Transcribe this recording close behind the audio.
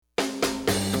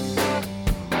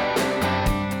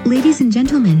Ladies and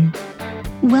gentlemen,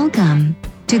 welcome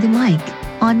to the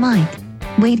on Mike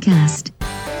Wadecast.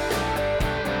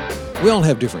 We all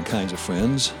have different kinds of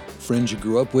friends. Friends you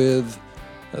grew up with,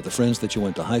 the friends that you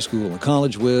went to high school and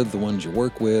college with, the ones you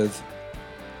work with.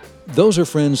 Those are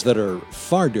friends that are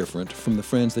far different from the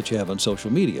friends that you have on social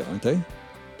media, aren't they?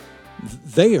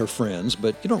 They are friends,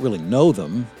 but you don't really know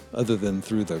them other than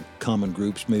through the common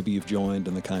groups maybe you've joined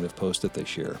and the kind of post that they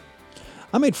share.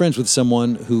 I made friends with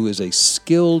someone who is a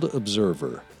skilled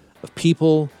observer of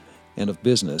people and of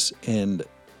business, and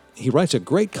he writes a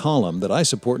great column that I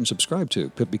support and subscribe to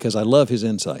because I love his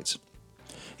insights.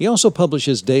 He also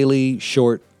publishes daily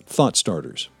short thought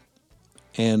starters,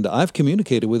 and I've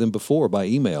communicated with him before by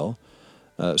email,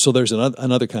 so there's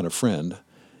another kind of friend,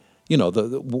 you know,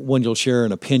 the one you'll share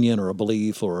an opinion or a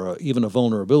belief or even a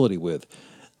vulnerability with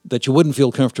that you wouldn't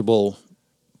feel comfortable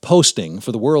posting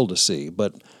for the world to see,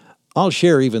 but I'll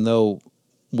share even though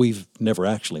we've never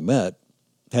actually met,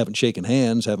 haven't shaken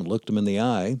hands, haven't looked them in the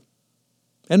eye,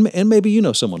 and maybe you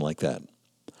know someone like that.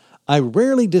 I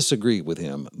rarely disagree with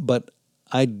him, but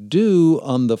I do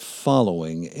on the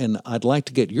following, and I'd like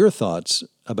to get your thoughts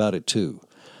about it too.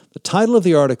 The title of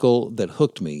the article that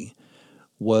hooked me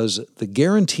was The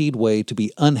Guaranteed Way to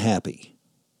Be Unhappy.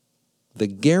 The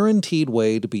Guaranteed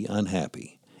Way to Be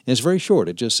Unhappy. And it's very short.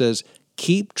 It just says,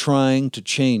 keep trying to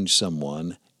change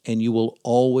someone and you will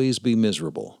always be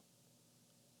miserable.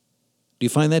 Do you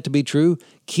find that to be true?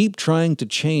 Keep trying to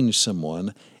change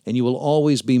someone, and you will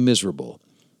always be miserable.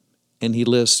 And he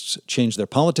lists change their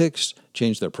politics,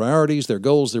 change their priorities, their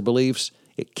goals, their beliefs.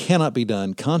 It cannot be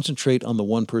done. Concentrate on the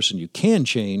one person you can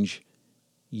change,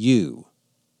 you.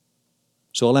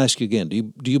 So I'll ask you again,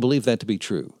 do you believe that to be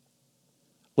true?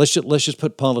 Let's just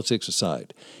put politics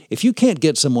aside. If you can't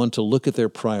get someone to look at their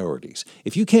priorities,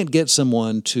 if you can't get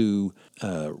someone to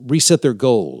reset their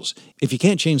goals, if you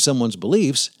can't change someone's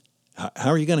beliefs,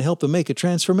 how are you going to help them make a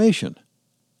transformation?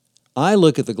 I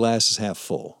look at the glass as half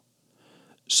full.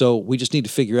 So we just need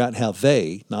to figure out how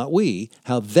they, not we,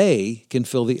 how they can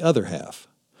fill the other half.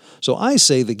 So I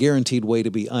say the guaranteed way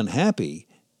to be unhappy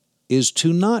is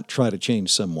to not try to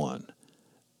change someone.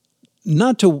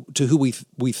 Not to who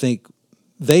we think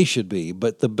they should be,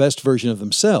 but the best version of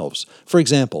themselves. For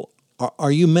example,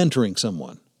 are you mentoring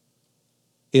someone?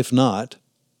 If not,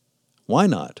 why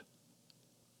not?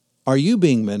 Are you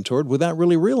being mentored without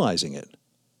really realizing it?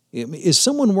 Is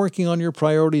someone working on your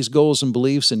priorities, goals, and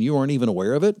beliefs and you aren't even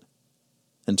aware of it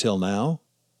until now?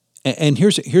 And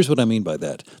here's what I mean by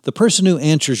that. The person who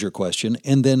answers your question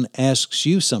and then asks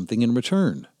you something in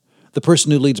return. The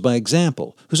person who leads by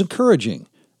example, who's encouraging.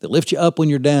 They lift you up when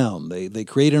you're down. They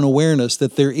create an awareness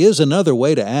that there is another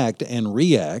way to act and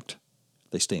react.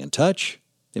 They stay in touch.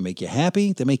 They make you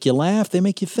happy. They make you laugh. They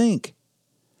make you think.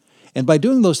 And by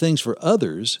doing those things for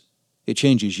others, it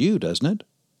changes you, doesn't it?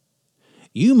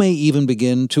 You may even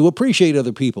begin to appreciate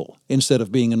other people instead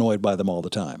of being annoyed by them all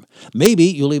the time. Maybe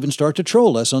you'll even start to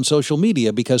troll less on social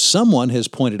media because someone has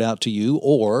pointed out to you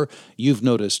or you've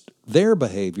noticed their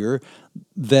behavior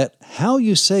that how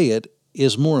you say it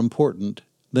is more important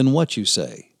than what you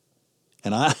say.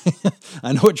 And I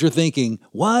know what you're thinking.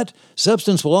 What?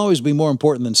 Substance will always be more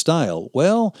important than style.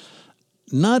 Well,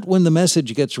 not when the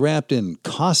message gets wrapped in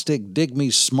caustic, dig me,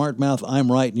 smart mouth, I'm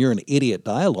right, and you're an idiot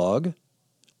dialogue.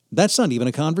 That's not even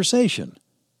a conversation.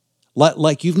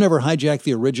 Like you've never hijacked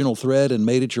the original thread and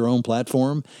made it your own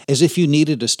platform, as if you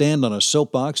needed to stand on a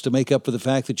soapbox to make up for the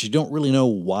fact that you don't really know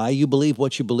why you believe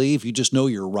what you believe. You just know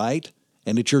you're right,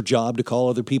 and it's your job to call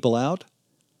other people out.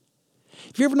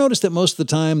 Have you ever noticed that most of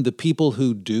the time the people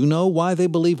who do know why they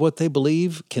believe what they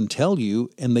believe can tell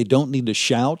you and they don't need to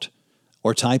shout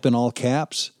or type in all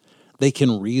caps? They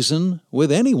can reason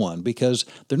with anyone because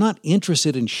they're not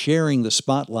interested in sharing the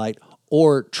spotlight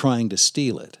or trying to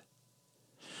steal it.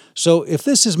 So if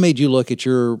this has made you look at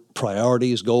your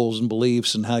priorities, goals, and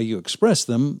beliefs and how you express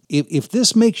them, if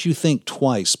this makes you think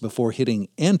twice before hitting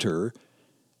enter,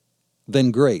 then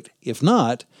great. If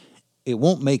not, it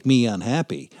won't make me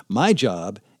unhappy. My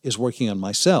job is working on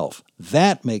myself.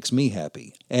 That makes me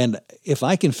happy. And if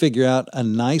I can figure out a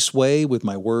nice way with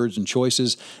my words and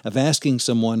choices of asking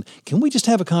someone, can we just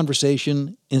have a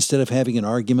conversation instead of having an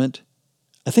argument?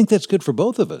 I think that's good for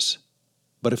both of us.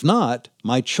 But if not,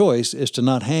 my choice is to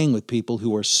not hang with people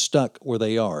who are stuck where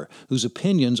they are, whose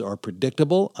opinions are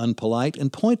predictable, unpolite,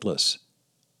 and pointless.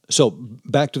 So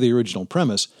back to the original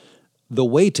premise, the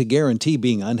way to guarantee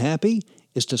being unhappy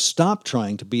is to stop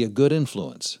trying to be a good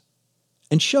influence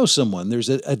and show someone there's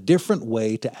a different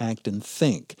way to act and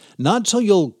think. Not so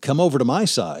you'll come over to my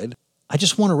side. I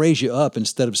just want to raise you up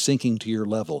instead of sinking to your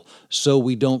level so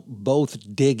we don't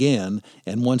both dig in.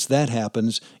 And once that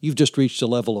happens, you've just reached a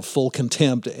level of full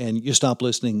contempt and you stop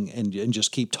listening and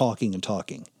just keep talking and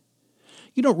talking.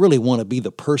 You don't really want to be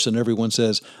the person everyone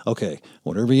says, okay,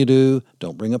 whatever you do,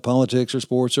 don't bring up politics or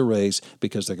sports or race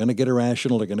because they're going to get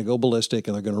irrational, they're going to go ballistic,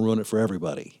 and they're going to ruin it for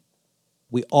everybody.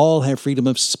 We all have freedom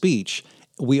of speech.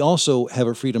 We also have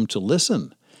a freedom to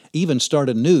listen, even start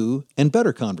a new and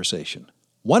better conversation.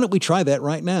 Why don't we try that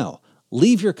right now?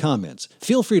 Leave your comments.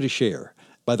 Feel free to share.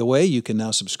 By the way, you can now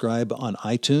subscribe on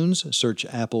iTunes, search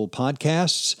Apple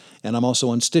Podcasts, and I'm also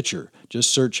on Stitcher.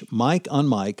 Just search Mike on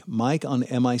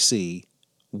MIC,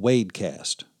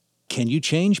 Wadecast. Can you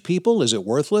change people? Is it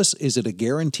worthless? Is it a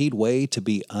guaranteed way to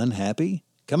be unhappy?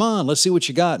 Come on, let's see what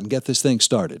you got and get this thing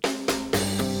started.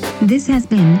 This has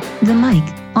been the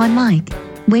Mike on MIC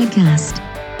Wadecast.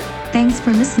 Thanks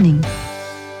for listening.